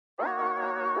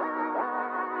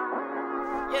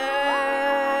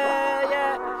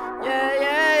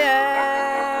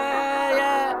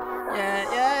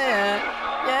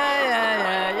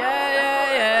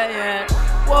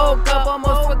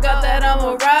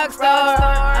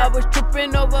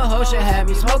ocean, had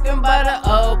me smoking by the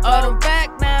O. But I'm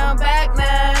back now, back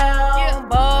now.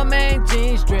 Ball main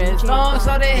jeans, dress long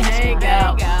so they hang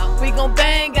out. We gon'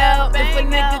 bang out if a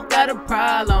nigga got a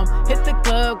problem. Hit the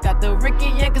club, got the Ricky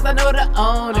in cause I know the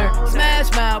owner.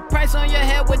 Smash mouth, price on your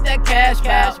head with that cash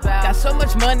bout. Got so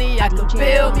much money I could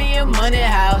build me a money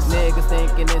house. Niggas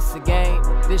thinking it's a game,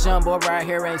 this young boy right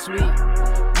here ain't sweet.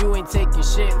 You ain't taking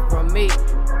shit from me.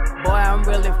 Boy, I'm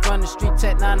really from the street,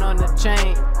 Tech 9 on the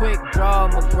chain. Quick draw,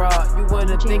 McGraw. You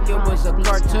would've think it was a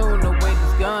cartoon the way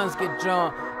these guns get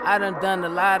drawn. I done a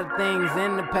lot of things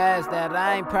in the past that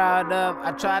I ain't proud of.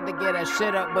 I tried to get that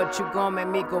shit up, but you gon' make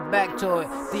me go back to it.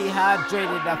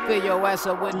 Dehydrated, I fill your ass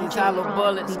up with these hollow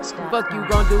bullets. Fuck you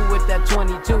gon' do with that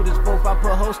 22? This fourth I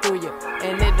put holes through you,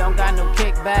 and it don't got no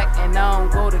kickback, and I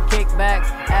don't go to kickbacks.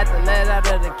 Had to let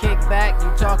out of the kickback.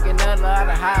 You talking a lot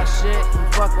of high shit. You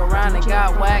fuck around and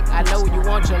got whacked. I know you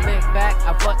want your lick back.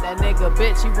 I fucked that nigga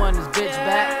bitch, he want his bitch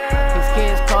back. His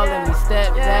kids calling me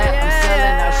stepdad. I'm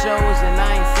selling out shows and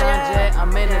I ain't signed yet.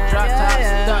 I'm in the drop top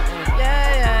stunting.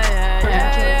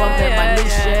 Bumping my new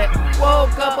shit.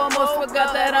 Woke up, almost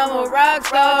forgot that I'm a rock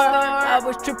star. I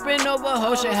was tripping over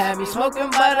Hosha, had me smoking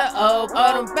by the O.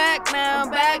 But I'm back now,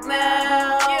 back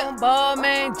now. Ball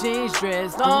main jeans,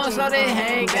 dress long so they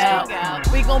hang out.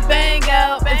 We gon' bang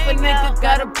out if a nigga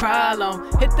got a problem.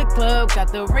 Hit the club,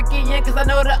 got the Ricky in cause I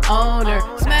know the owner.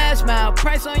 Smash mouth,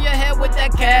 price on your head with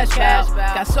that cash out.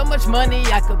 Got so much money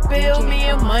I could build me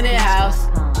a money house.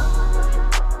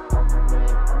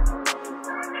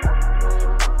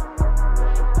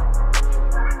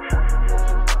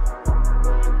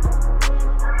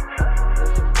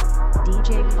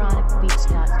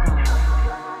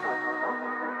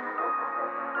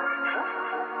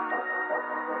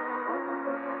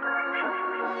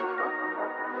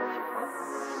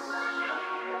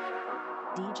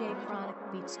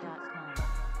 DJChronicBeats.com